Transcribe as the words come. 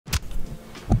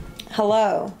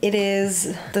Hello. It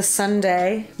is the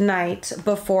Sunday night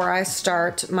before I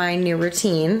start my new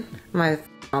routine. My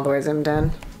all the way zoomed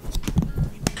in.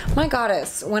 My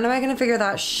goddess, when am I gonna figure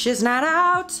that shiznat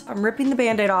out? I'm ripping the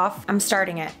band-aid off. I'm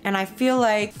starting it. And I feel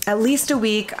like at least a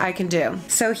week I can do.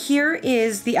 So here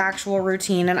is the actual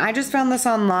routine. And I just found this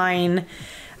online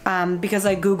because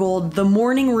I Googled the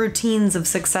morning routines of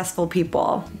successful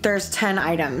people. There's 10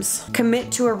 items.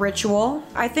 Commit to a ritual.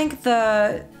 I think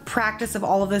the practice of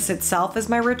all of this itself is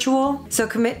my ritual. So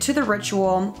commit to the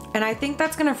ritual, and I think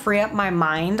that's gonna free up my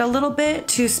mind a little bit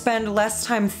to spend less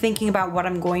time thinking about what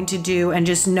I'm going to do and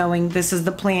just knowing this is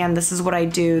the plan, this is what I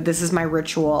do, this is my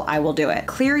ritual, I will do it.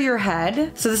 Clear your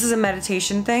head. So this is a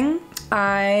meditation thing.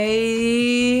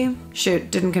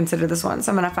 Didn't consider this one,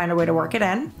 so I'm gonna find a way to work it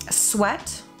in.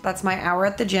 Sweat. That's my hour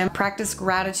at the gym. Practice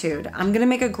gratitude. I'm gonna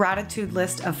make a gratitude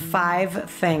list of 5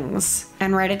 things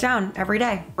and write it down every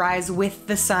day. Rise with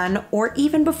the sun or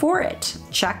even before it.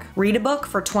 Check. Read a book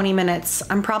for 20 minutes.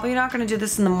 I'm probably not gonna do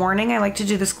this in the morning. I like to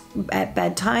do this at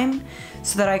bedtime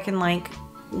so that I can like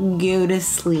go to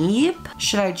sleep.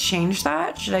 Should I change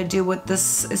that? Should I do what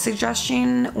this is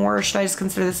suggesting, or should I just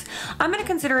consider this? I'm gonna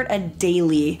consider it a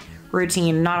daily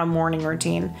routine, not a morning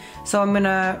routine. So I'm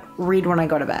gonna read when I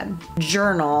go to bed.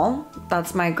 Journal,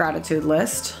 that's my gratitude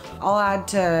list. I'll add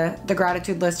to the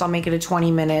gratitude list, I'll make it a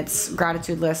 20 minutes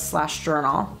gratitude list /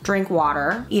 journal. Drink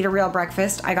water, eat a real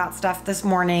breakfast. I got stuff this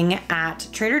morning at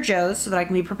Trader Joe's so that I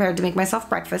can be prepared to make myself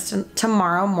breakfast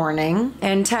tomorrow morning.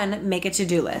 And 10, make a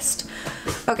to-do list.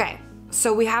 Okay,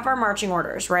 so we have our marching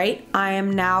orders, right? I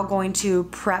am now going to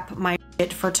prep my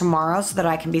for tomorrow so that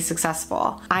I can be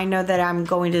successful. I know that I'm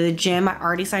going to the gym. I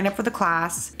already signed up for the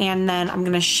class, and then I'm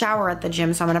gonna shower at the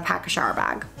gym, so I'm gonna pack a shower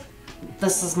bag.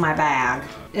 This is my bag.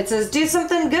 It says do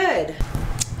something good.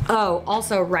 Oh,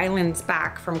 also Ryland's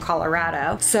back from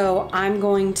Colorado, so I'm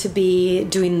going to be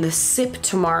doing the sip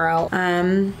tomorrow.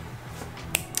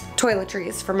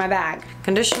 Toiletries for my bag.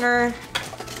 Conditioner,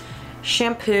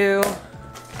 shampoo,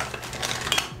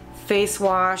 face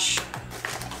wash,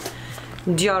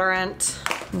 deodorant,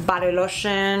 body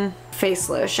lotion, face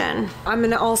lotion. I'm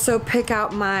gonna also pick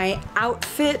out my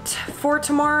outfit for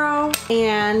tomorrow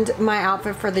and my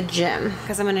outfit for the gym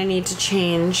because I'm gonna need to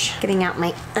change, getting out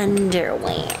my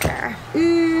underwear.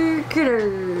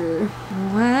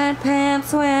 White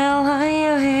pants will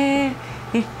I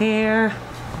hair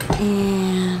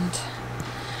and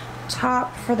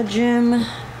top for the gym.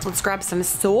 Let's grab some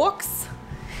socks.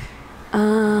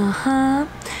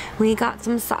 We got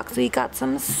some socks.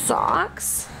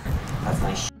 That's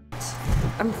my shit.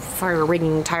 I'm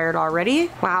freaking tired already.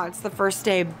 Wow, it's the first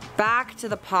day back to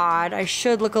the pod. I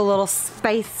should look a little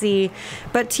spicy,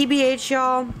 but TBH,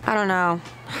 y'all, I don't know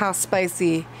how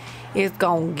spicy it's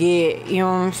gonna get. You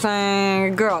know what I'm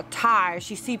saying? Girl, tired.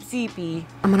 She's seepy.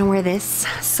 I'm gonna wear this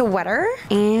sweater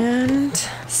and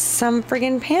some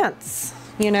friggin' pants,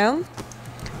 you know?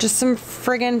 Just some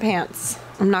friggin' pants.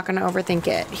 I'm not gonna overthink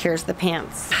it. Here's the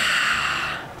pants.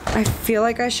 I feel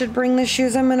like I should bring the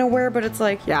shoes I'm gonna wear, but it's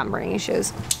like, yeah, I'm bringing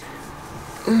shoes.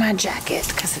 My jacket,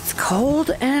 because it's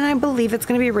cold, and I believe it's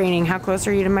gonna be raining. How close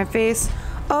are you to my face?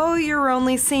 Oh, you're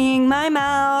only seeing my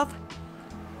mouth.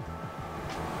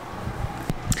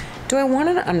 Do I want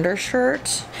an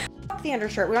undershirt? Fuck the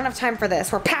undershirt, we don't have time for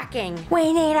this. We're packing.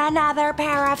 We need another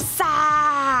pair of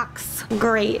socks.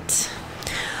 Great.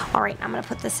 All right, I'm gonna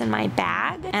put this in my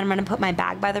bag, and I'm gonna put my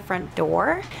bag by the front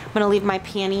door. I'm gonna leave my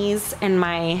panties and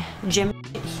my gym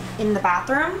in the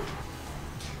bathroom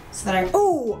so that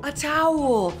oh, a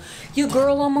towel. You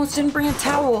girl almost didn't bring a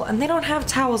towel, and they don't have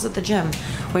towels at the gym,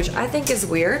 which I think is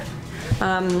weird.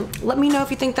 Let me know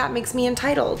if you think that makes me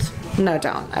entitled. No,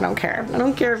 don't, I don't care. I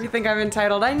don't care if you think I'm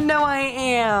entitled. I know I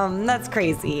am, that's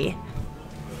crazy.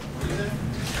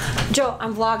 Joe,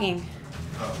 I'm vlogging.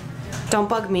 Don't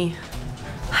bug me.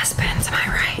 Husbands, am I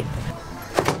right?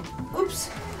 Oops.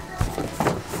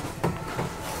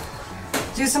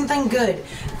 Do something good,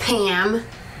 Pam.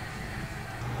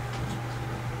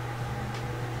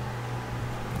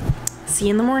 See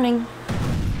you in the morning.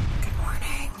 Good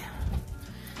morning.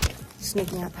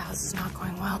 Sneaking out the house is not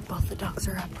going well. Both the dogs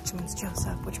are up, which means Joe's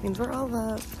up, which means we're all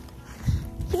up.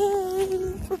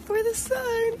 Yay! Before the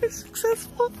sign, a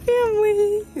successful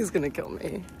family. He's gonna kill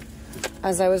me.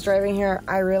 As I was driving here,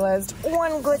 I realized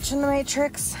one glitch in the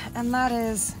matrix, and that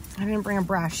is I didn't bring a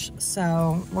brush,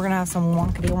 so we're gonna have some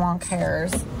wonkety wonk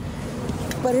hairs.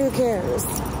 But who cares?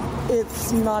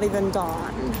 It's not even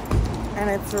dawn, and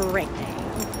it's raining.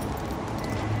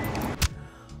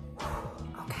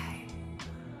 Okay,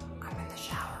 I'm in the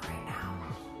shower right now.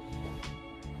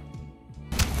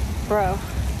 Bro,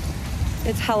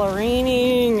 it's hella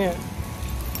raining.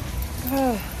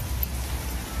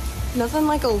 Nothing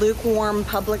like a lukewarm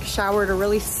public shower to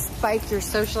really spike your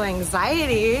social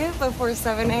anxiety before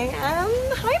 7 a.m.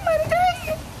 Hi,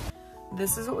 Monday.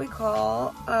 This is what we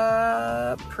call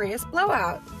a Prius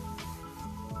blowout.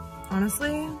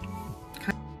 Honestly,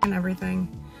 kind of everything.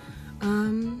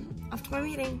 Off to my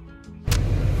meeting.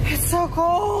 It's so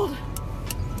cold.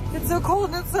 It's so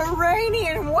cold and it's so rainy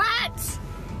and wet.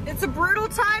 It's a brutal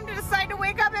time to decide to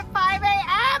wake up at 5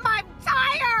 a.m. I'm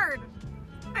tired.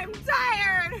 I'm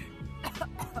tired.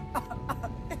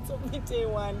 It's only day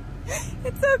one.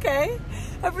 It's okay.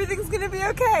 Everything's gonna be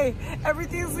okay.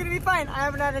 Everything's gonna be fine. I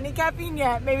haven't had any caffeine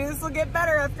yet. Maybe this will get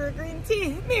better after a green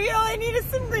tea. Maybe all I need is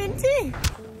some green tea.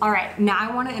 All right, now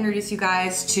I wanna introduce you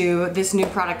guys to this new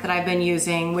product that I've been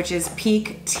using, which is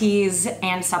Peak Teas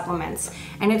and Supplements.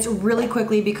 And it's really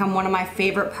quickly become one of my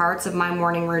favorite parts of my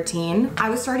morning routine. I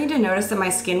was starting to notice that my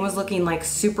skin was looking like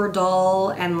super dull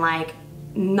and like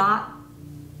not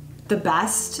the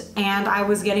best, and I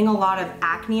was getting a lot of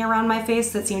acne around my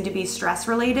face that seemed to be stress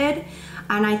related.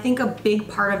 And I think a big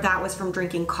part of that was from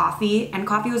drinking coffee, and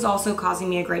coffee was also causing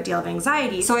me a great deal of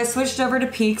anxiety. So I switched over to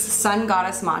Peak's Sun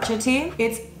Goddess Matcha Tea.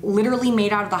 It's literally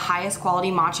made out of the highest quality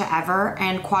matcha ever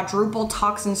and quadruple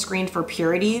toxin screened for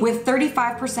purity with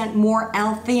 35% more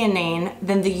L-theanine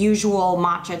than the usual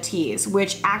matcha teas,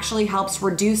 which actually helps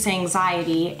reduce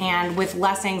anxiety, and with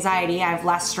less anxiety, I have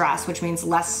less stress, which means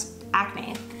less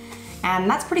acne. And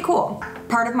that's pretty cool.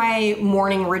 Part of my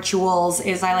morning rituals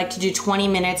is I like to do 20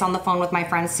 minutes on the phone with my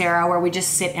friend Sarah where we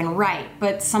just sit and write.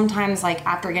 But sometimes, like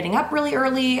after getting up really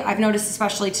early, I've noticed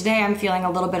especially today, I'm feeling a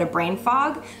little bit of brain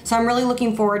fog. So I'm really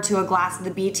looking forward to a glass of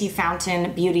the BT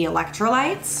Fountain Beauty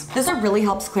Electrolytes. This really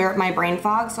helps clear up my brain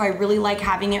fog, so I really like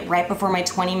having it right before my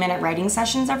 20-minute writing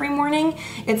sessions every morning.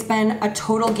 It's been a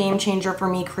total game changer for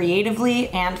me creatively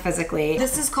and physically.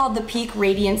 This is called the Peak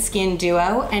Radiant Skin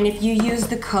Duo, and if you use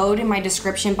the code in my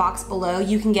description box below,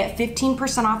 you can get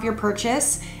 15% off your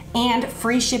purchase and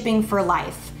free shipping for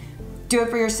life. Do it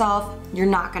for yourself, you're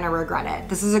not gonna regret it.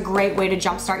 This is a great way to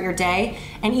jumpstart your day.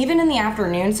 And even in the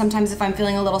afternoon, sometimes if I'm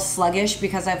feeling a little sluggish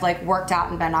because I've like worked out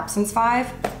and been up since 5,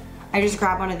 I just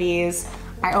grab one of these.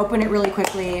 I open it really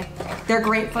quickly. They're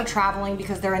great for traveling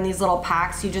because they're in these little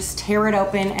packs. You just tear it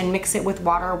open and mix it with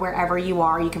water wherever you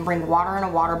are. You can bring water in a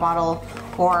water bottle,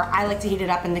 or I like to heat it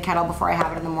up in the kettle before I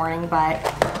have it in the morning, but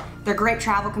they're great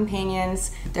travel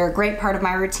companions. They're a great part of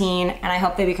my routine, and I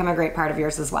hope they become a great part of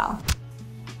yours as well.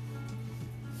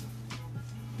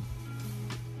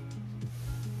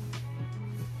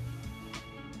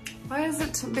 Why is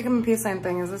it become a peace sign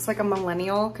thing? Is this like a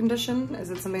millennial condition? Is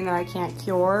it something that I can't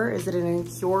cure? Is it an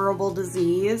incurable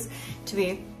disease to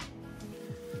be?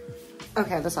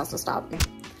 Okay, this has to stop.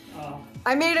 Oh.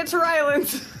 I made it to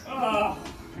Ryland's. Oh,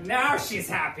 now she's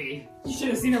happy. You should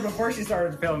have seen her before she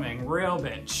started filming. Real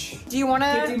bitch. Do you want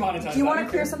Get to? demonetized. Do you want to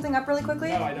clear something up really quickly?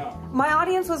 No, I don't. My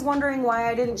audience was wondering why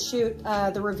I didn't shoot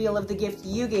the reveal of the gift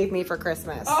you gave me for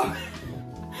Christmas. Oh,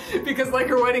 because like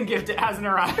her wedding gift, it hasn't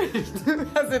arrived.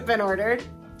 Has it been ordered?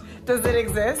 Does it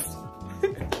exist?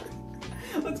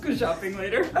 Let's go shopping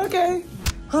later. Okay.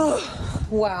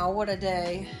 Wow, what a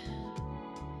day.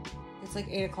 It's like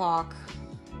 8 o'clock.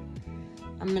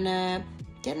 I'm gonna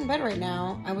get in bed right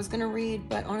now. I was gonna read,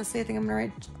 but honestly, I think I'm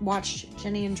gonna watch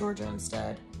Jenny and Georgia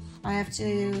instead. I have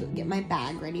to get my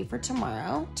bag ready for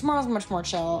tomorrow. Tomorrow's much more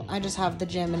chill. I just have the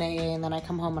gym and AA, and then I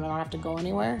come home and I don't have to go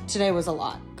anywhere. Today was a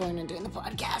lot, going and doing the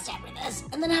podcast after this,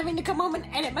 and then having to come home and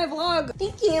edit my vlog.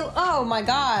 Thank you. Oh my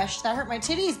gosh, that hurt my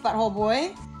titties, butthole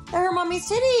boy. That hurt mommy's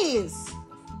titties.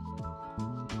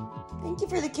 Thank you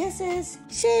for the kisses.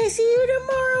 Say, see you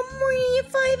tomorrow morning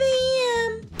at 5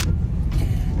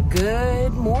 a.m.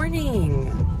 Good morning.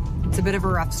 It's a bit of a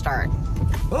rough start.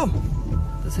 Oh,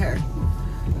 this hair.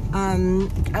 I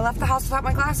left the house without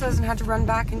my glasses and had to run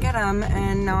back and get them,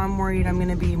 and now I'm worried I'm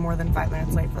gonna be more than 5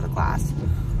 minutes late for the class.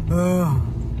 Oh,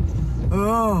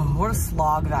 what a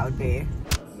slog that would be.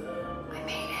 I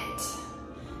made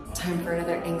it. Time for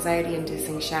another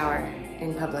anxiety-inducing shower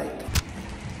in public.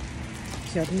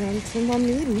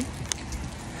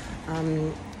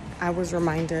 I was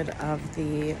reminded of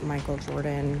the Michael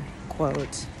Jordan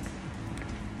quote,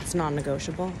 "It's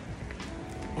non-negotiable,"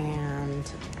 and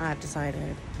I've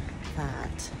decided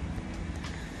that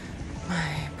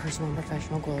my personal and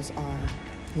professional goals are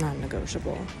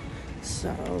non-negotiable.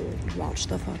 So watch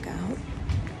the fuck out.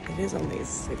 It is only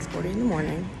 6:40 in the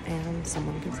morning and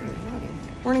someone can see me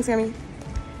vlogging. Morning, Sammy.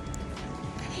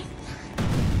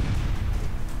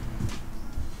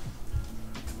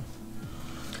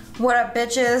 What up,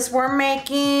 bitches? We're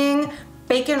making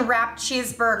bacon wrapped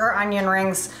cheeseburger onion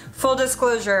rings. Full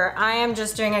disclosure, I am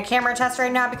just doing a camera test right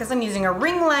now because I'm using a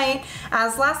ring light,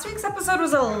 as last week's episode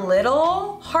was a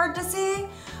little hard to see,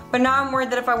 but now I'm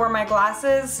worried that if I wear my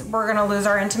glasses, we're gonna lose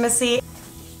our intimacy.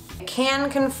 I can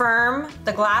confirm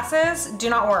the glasses do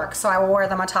not work, so I will wear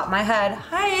them on top of my head.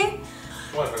 Hi.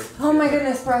 What? Oh my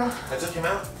goodness, bro. I just came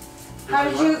out. How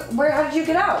did you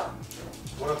get out?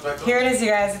 Here it is, you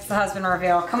guys. It's the husband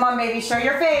reveal. Come on, baby, show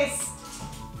your face.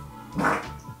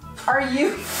 Are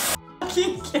you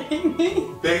fucking kidding me?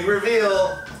 Big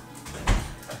reveal.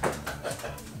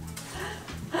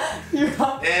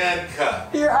 And cut.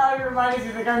 You're out of your mind if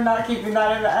you think I'm not keeping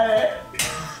that in the edit.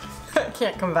 I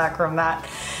can't come back from that.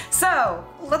 So,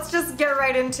 let's just get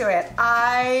right into it.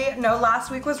 I know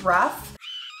last week was rough,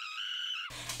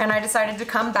 and I decided to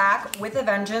come back with a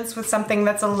vengeance with something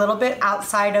that's a little bit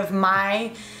outside of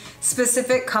my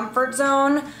specific comfort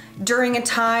zone during a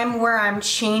time where I'm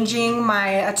changing my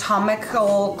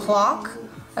atomical clock.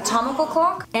 Atomical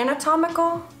clock?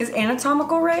 Anatomical? Is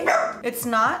anatomical right? It's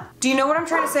not? Do you know what I'm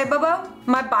trying to say, Bubbo?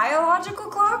 My biological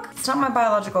clock? It's not my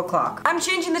biological clock. I'm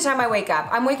changing the time I wake up.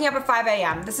 I'm waking up at 5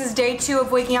 a.m. This is day 2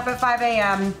 of waking up at 5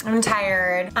 a.m. I'm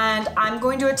tired, and I'm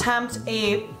going to attempt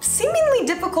a seemingly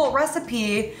difficult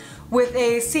recipe with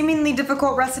a seemingly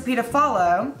difficult recipe to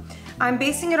follow. I'm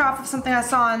basing it off of something I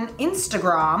saw on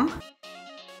Instagram.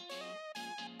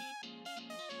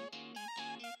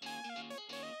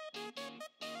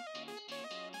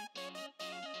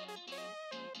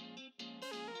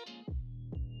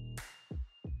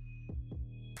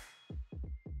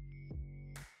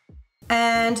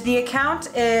 And the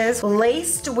account is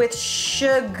laced with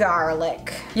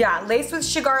sugarlic. Yeah, laced with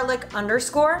sugarlic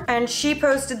 _ and she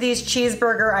posted these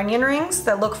cheeseburger onion rings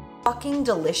that look fucking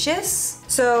delicious.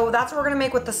 So that's what we're gonna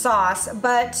make with the sauce,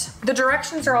 but the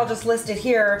directions are all just listed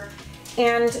here.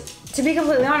 And to be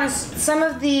completely honest, some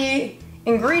of the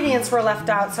ingredients were left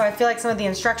out, so I feel like some of the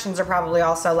instructions are probably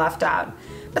also left out.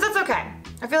 But that's okay.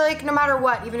 I feel like no matter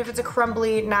what, even if it's a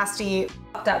crumbly, nasty,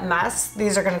 fucked up mess,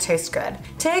 these are gonna taste good.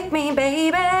 Take me,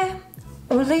 baby,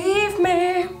 or leave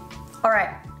me. All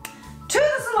right, to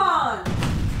the salon.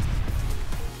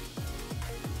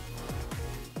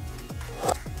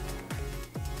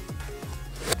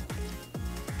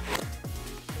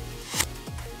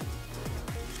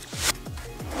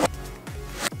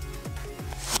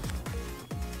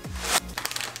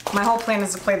 My whole plan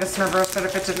is to play this in reverse, but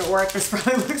if it didn't work, this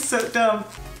probably looks so dumb.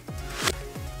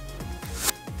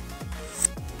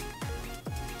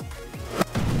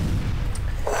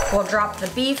 We'll drop the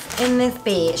beef in this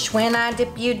bitch. When I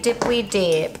dip, you dip, we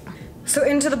dip. So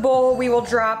into the bowl, we will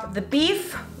drop the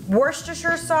beef,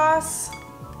 Worcestershire sauce,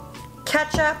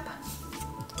 ketchup,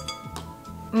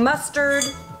 mustard,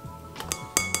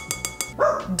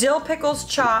 dill pickles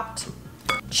chopped,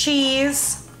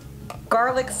 cheese,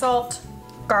 garlic salt,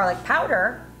 garlic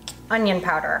powder, onion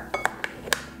powder,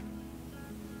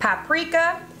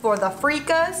 paprika for the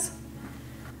freekas,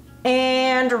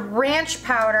 and ranch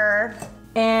powder,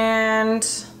 and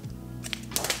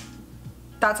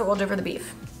that's what we'll do for the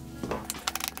beef.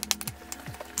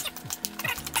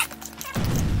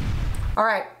 All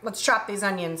right, let's chop these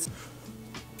onions.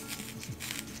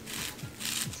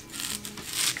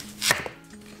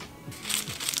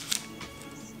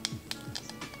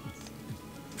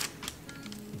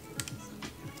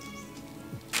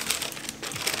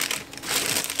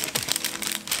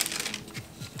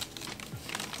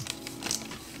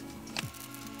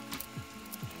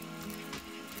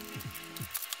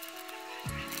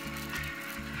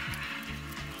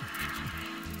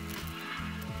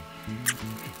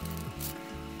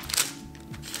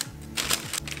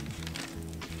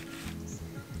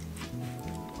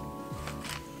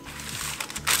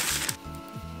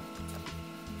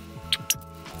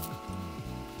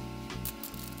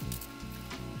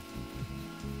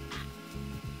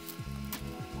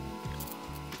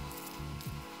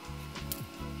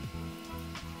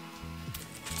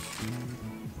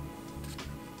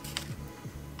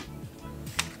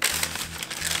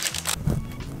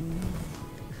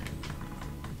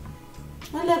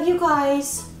 I love you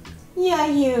guys. Yeah,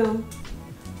 you.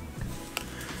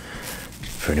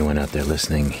 For anyone out there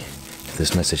listening, if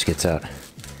this message gets out,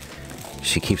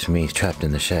 she keeps me trapped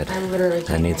in the shed. I literally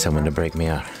can't I need someone to break me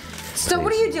out. So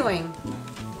what are you doing?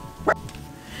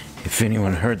 If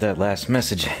anyone heard that last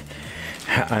message,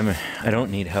 I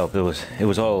don't need help. It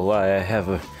was all a lie. I have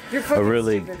a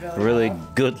really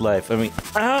good life. I mean,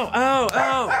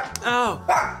 ow!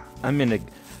 I'm in a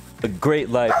great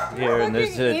life here in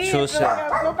this Chusha.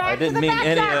 I didn't mean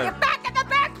any. Get back in the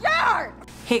backyard!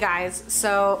 Hey guys,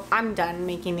 so I'm done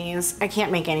making these. I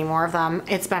can't make any more of them.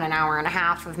 It's been an hour and a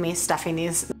half of me stuffing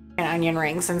these onion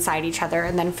rings inside each other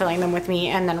and then filling them with meat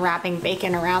and then wrapping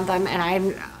bacon around them, and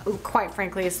I'm quite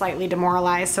frankly slightly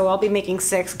demoralized, so I'll be making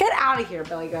 6. Get out of here,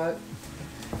 Billy Goat.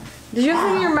 Did you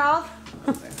have it in your mouth?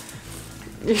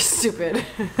 You're stupid.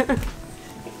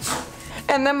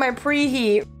 And then my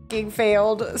preheat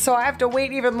failed, so I have to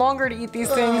wait even longer to eat these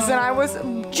things. And I was,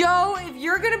 Joe, if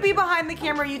you're gonna be behind the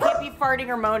camera, you can't be farting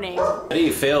or moaning. How do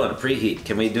you fail in a preheat?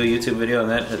 Can we do a YouTube video on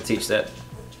that to teach that?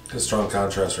 A strong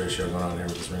contrast ratio going on here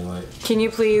with this ring light. Can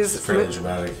you please? It's fairly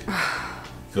dramatic.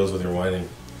 Goes with your whining.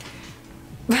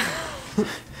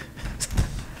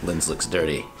 Lens looks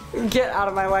dirty. Get out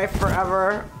of my life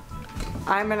forever.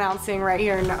 I'm announcing right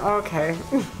here. No, okay.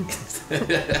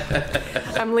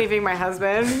 I'm leaving my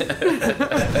husband.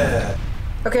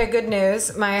 Okay, good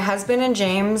news. My husband and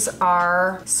James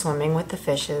are swimming with the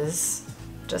fishes.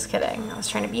 Just kidding. I was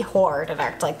trying to be hard and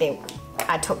act like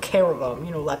I took care of them,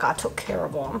 you know, like I took care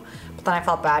of them. But then I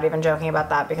felt bad even joking about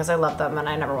that because I love them and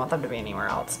I never want them to be anywhere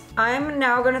else. I'm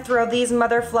now gonna throw these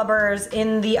mother flubbers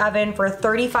in the oven for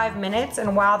 35 minutes,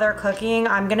 and while they're cooking,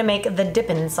 I'm gonna make the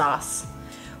dippin' sauce.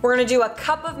 We're gonna do a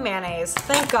cup of mayonnaise,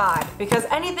 thank God, because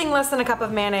anything less than a cup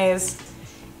of mayonnaise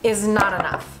is not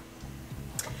enough.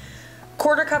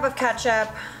 1/4 cup of ketchup,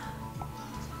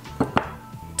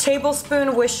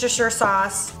 tablespoon Worcestershire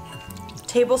sauce,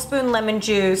 tablespoon lemon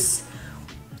juice,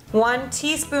 1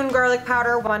 teaspoon garlic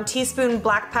powder, 1 teaspoon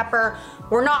black pepper.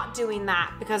 We're not doing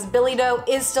that because Billy Doe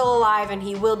is still alive and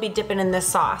he will be dipping in this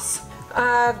sauce.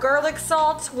 Garlic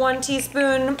salt, 1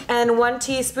 teaspoon, and 1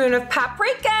 teaspoon of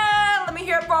paprika. Let me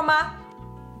hear it, Roma.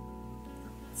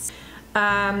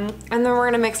 And then we're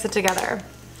gonna mix it together.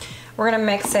 We're gonna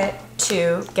mix it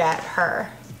to get her.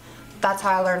 That's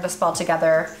how I learned to spell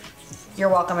together. You're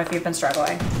welcome if you've been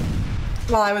struggling.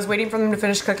 While I was waiting for them to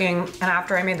finish cooking, and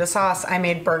after I made the sauce, I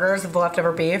made burgers of the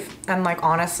leftover beef. And like,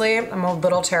 honestly, I'm a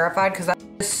little terrified because that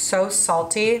is so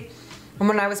salty. And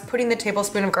when I was putting the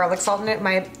tablespoon of garlic salt in it,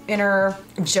 my inner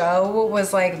Joe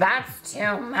was like, that's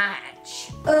too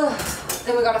much. Ugh.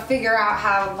 Then we gotta figure out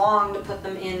how long to put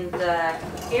them in the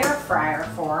air fryer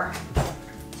for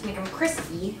to make them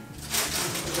crispy.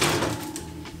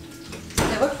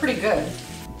 They look pretty good.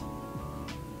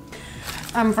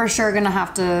 I'm for sure gonna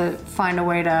have to find a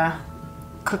way to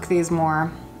cook these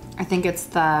more. I think it's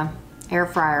the air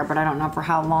fryer, but I don't know for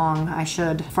how long I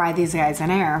should fry these guys in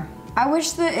air. I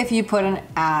wish that if you put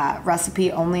a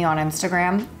recipe only on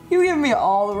Instagram, you give me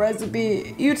all the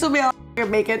recipe. You tell me how to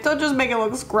make it. Don't just make it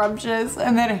look scrumptious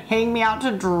and then hang me out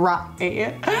to dry.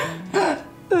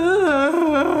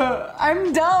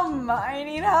 I'm dumb. I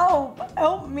need help.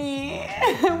 Help me.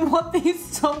 I want these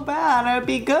so bad. It'd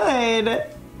be good.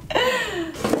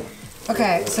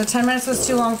 Okay, so 10 minutes was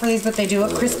too long for these, but they do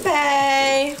look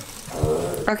crispy.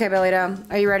 Okay, Billy Doe,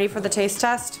 are you ready for the taste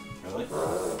test? Really?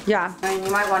 Yeah. I mean,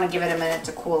 you might want to give it a minute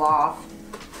to cool off.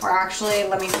 Or actually,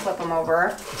 let me flip them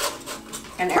over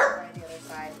and air fry the other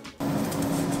side.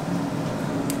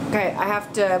 Okay, I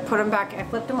have to put them back. I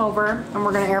flipped them over, and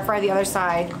we're gonna air fry the other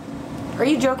side. Are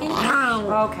you joking?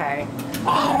 Okay.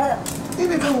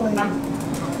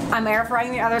 I'm air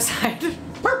frying the other side.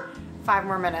 5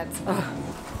 more minutes. Ugh.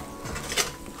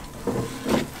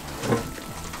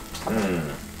 I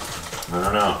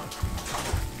don't know.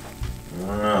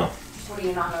 What do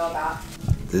you not know about?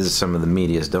 This is some of the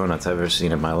meatiest donuts I've ever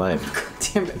seen in my life.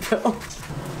 Damn it, Bill.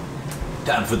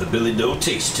 Time for the Billy Doe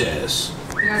taste test.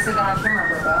 You're gonna say that on camera,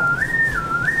 Robo.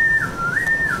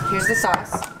 Here's the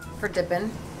sauce for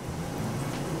dipping.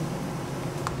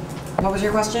 What was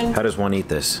your question? How does one eat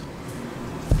this?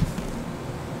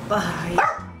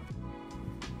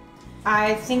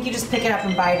 I think you just pick it up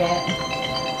and bite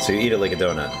it. So you eat it like a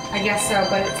donut? I guess so,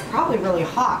 but it's probably really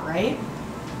hot, right?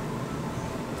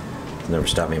 It's never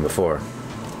stopped me before.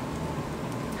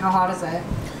 How hot is it?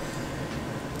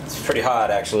 It's pretty hot,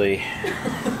 actually.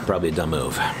 Probably a dumb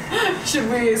move. Should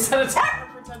we set a timer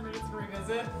for 10 minutes to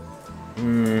revisit?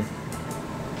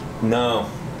 No.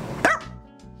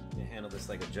 You handle this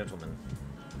like a gentleman.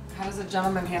 How does a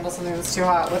gentleman handle something that's too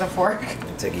hot? With a fork? I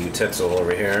take a utensil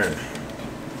over here and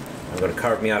I'm gonna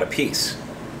carve me out a piece.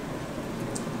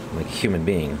 Like a human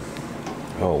being.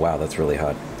 Oh wow, that's really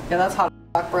hot. Yeah, that's hot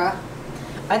as fuck, bruh.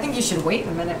 I think you should wait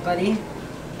a minute, buddy. I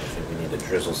think we need to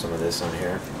drizzle some of this on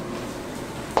here.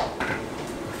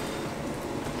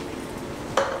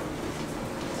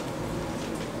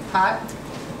 Hot?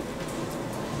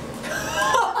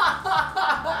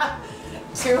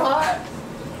 Too hot?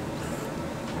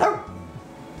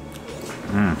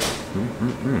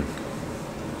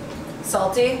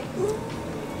 Salty?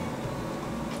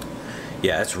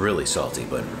 Yeah, it's really salty,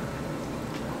 but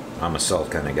I'm a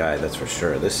salt kind of guy, that's for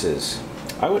sure. This is,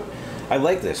 I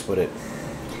like this, but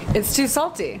it's too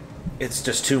salty. It's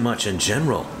just too much in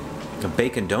general. A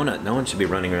bacon donut, no one should be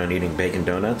running around eating bacon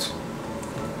donuts.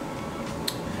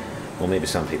 Well, maybe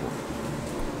some people.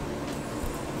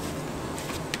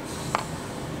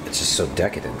 It's just so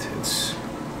decadent. It's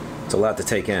a lot to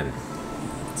take in.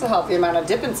 It's a healthy amount of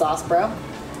dipping sauce, bro.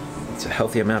 It's a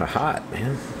healthy amount of hot,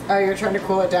 man. Oh, you're trying to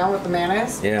cool it down with the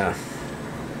mayonnaise? Yeah.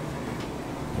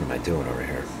 What am I doing over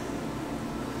here?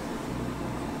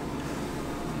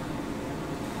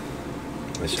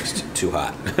 It's just too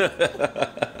hot.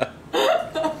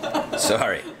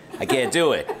 Sorry, I can't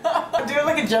do it. Do it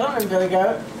like a gentleman, Billy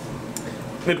Goat.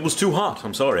 It was too hot.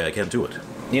 I'm sorry, I can't do it.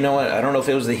 You know what? I don't know if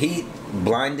it was the heat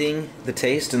blinding the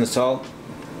taste and the salt.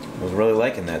 I was really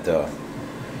liking that though.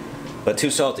 But too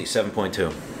salty,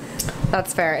 7.2.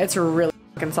 That's fair. It's really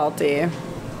fucking salty.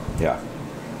 Yeah.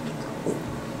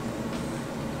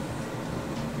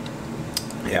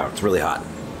 Yeah, it's really hot.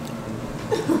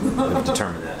 I've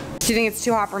determined that. Do you think it's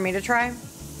too hot for me to try?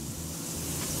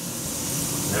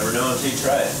 Never know until you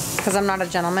try it. Because I'm not a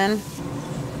gentleman.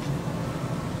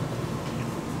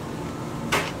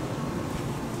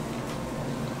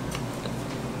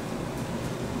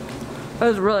 It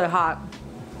was really hot.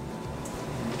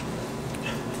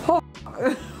 Oh,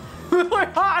 really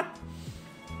hot.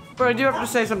 But I do have to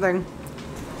say something.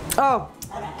 Oh,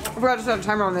 I forgot to set a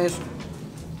timer on these.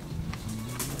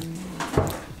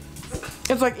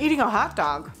 It's like eating a hot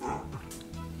dog.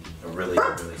 A really,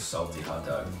 really salty hot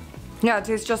dog. Yeah, it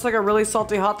tastes just like a really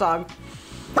salty hot dog.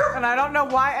 And I don't know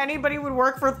why anybody would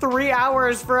work for 3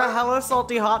 hours for a hella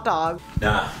salty hot dog.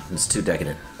 Nah, it's too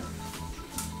decadent.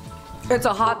 It's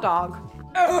a hot dog.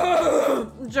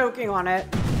 Joking on it.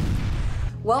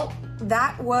 Well,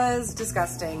 that was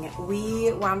disgusting.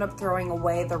 We wound up throwing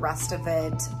away the rest of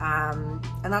it. And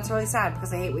that's really sad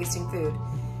because I hate wasting food.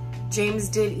 James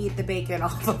did eat the bacon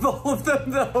off of all of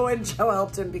them though, and Joe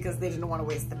helped him because they didn't want to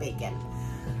waste the bacon.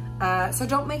 So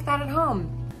don't make that at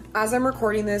home. As I'm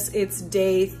recording this, it's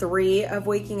day 3 of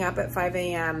waking up at 5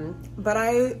 a.m. But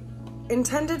I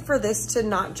intended for this to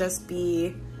not just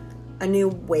be a new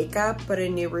wake up, but a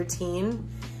new routine.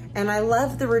 And I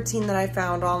love the routine that I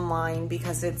found online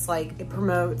because it's like, it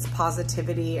promotes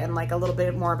positivity and like a little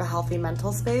bit more of a healthy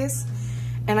mental space.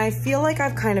 And I feel like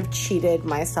I've kind of cheated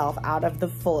myself out of the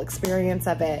full experience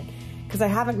of it because I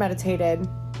haven't meditated,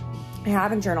 I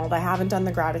haven't journaled, I haven't done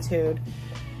the gratitude,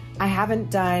 I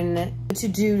haven't done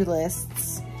to-do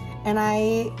lists, and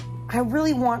I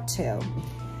really want to.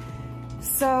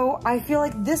 So I feel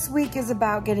like this week is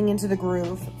about getting into the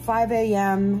groove. 5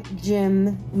 a.m.,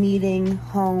 gym, meeting,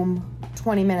 home,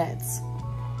 20 minutes.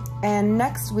 And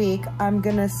next week, I'm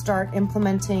gonna start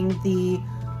implementing the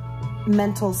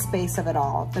mental space of it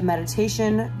all. The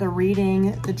meditation, the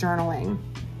reading, the journaling.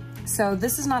 So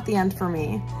this is not the end for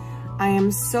me. I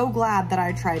am so glad that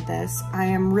I tried this. I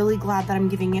am really glad that I'm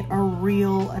giving it a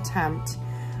real attempt.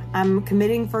 I'm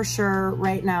committing for sure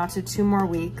right now to 2 more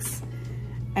weeks.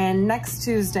 And next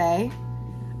Tuesday,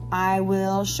 I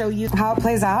will show you how it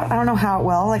plays out. I don't know how it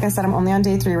will. Like I said, I'm only on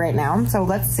day 3 right now, so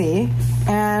let's see.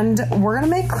 And we're gonna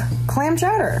make clam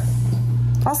chowder.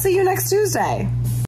 I'll see you next Tuesday.